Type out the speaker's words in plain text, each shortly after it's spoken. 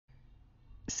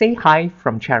Say hi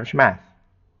from Cherish Math.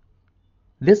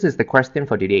 This is the question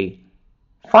for today.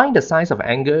 Find the size of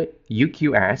angle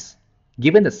UQS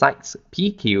given the sides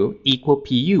PQ equal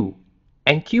PU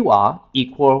and QR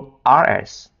equal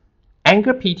RS.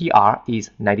 Angle PTR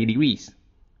is 90 degrees.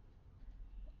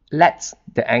 Let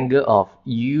the angle of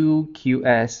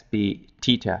UQS be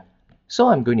theta. So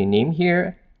I'm going to name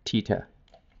here theta.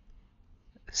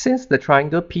 Since the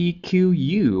triangle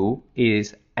PQU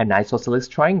is an isosceles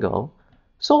triangle,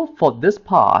 so for this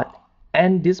part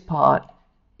and this part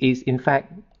is in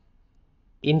fact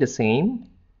in the same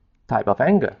type of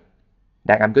angle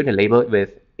that I'm going to label it with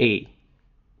A.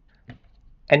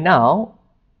 And now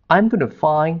I'm going to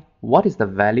find what is the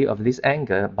value of this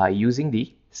angle by using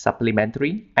the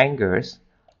supplementary angles.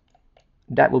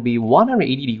 That will be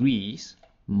 180 degrees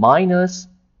minus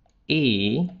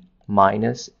A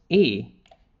minus A.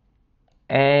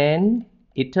 And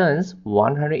it turns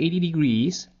 180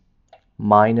 degrees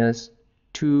minus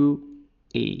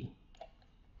 2A.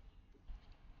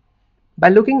 By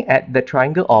looking at the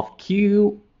triangle of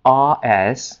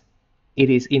QRS,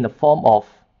 it is in the form of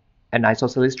an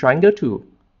isosceles triangle too.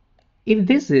 If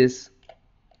this is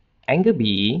angle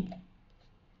B,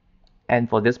 and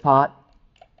for this part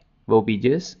will be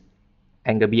just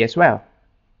angle B as well.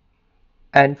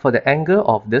 And for the angle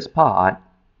of this part,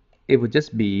 it would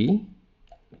just be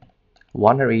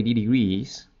 180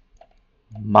 degrees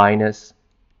minus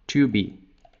 2B.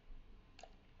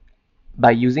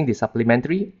 By using the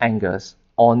supplementary angles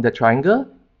on the triangle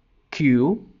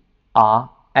QRS.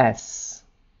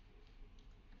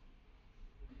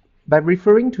 By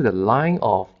referring to the line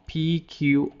of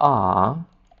PQR,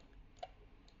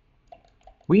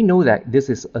 we know that this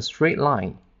is a straight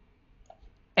line.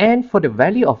 And for the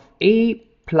value of A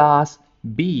plus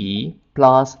B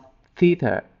plus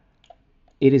theta,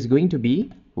 it is going to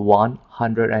be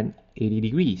 180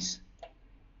 degrees.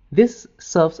 This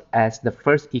serves as the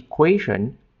first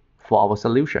equation for our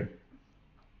solution.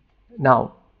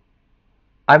 Now,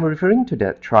 I'm referring to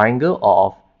the triangle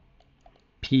of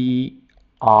PRT,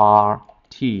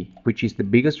 which is the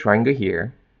biggest triangle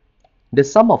here. The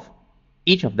sum of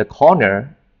each of the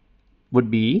corner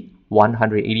would be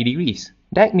 180 degrees.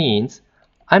 That means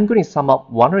I'm going to sum up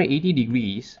 180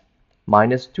 degrees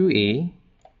minus 2A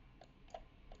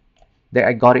that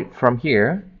I got it from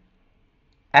here,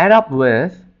 add up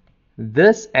with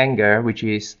this angle, which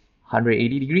is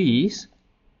 180 degrees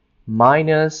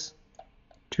minus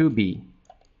 2B,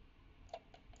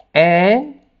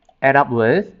 and add up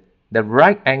with the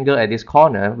right angle at this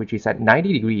corner, which is at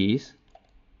 90 degrees,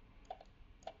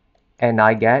 and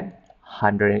I get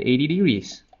 180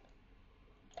 degrees.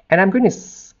 And I'm going to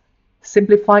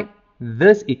simplify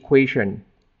this equation,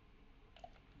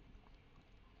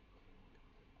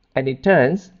 and it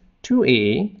turns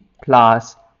 2A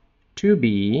plus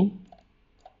 2B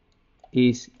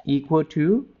is equal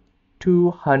to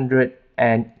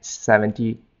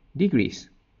 270 degrees.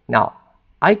 Now,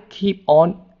 I keep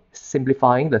on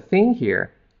simplifying the thing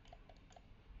here.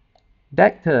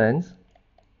 That turns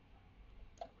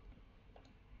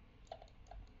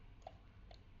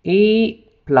A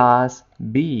plus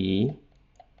B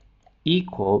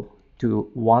equal to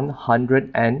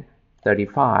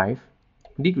 135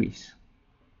 degrees.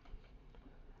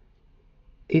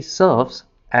 It serves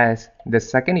as the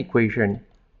second equation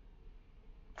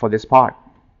for this part.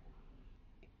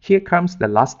 Here comes the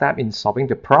last step in solving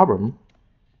the problem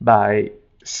by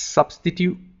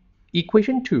substitute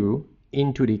equation 2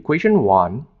 into the equation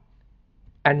 1,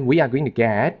 and we are going to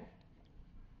get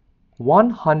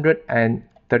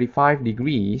 135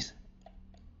 degrees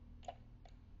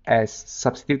as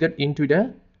substituted into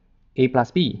the A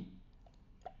plus B,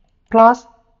 plus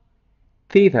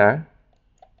theta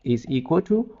is equal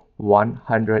to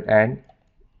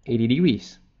 180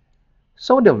 degrees.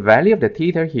 So the value of the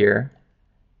theta here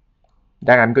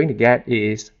that I'm going to get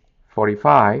is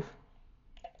 45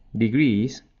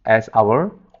 degrees as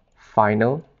our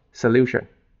final solution.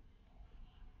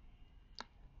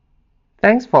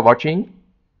 Thanks for watching,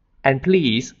 and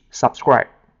please subscribe.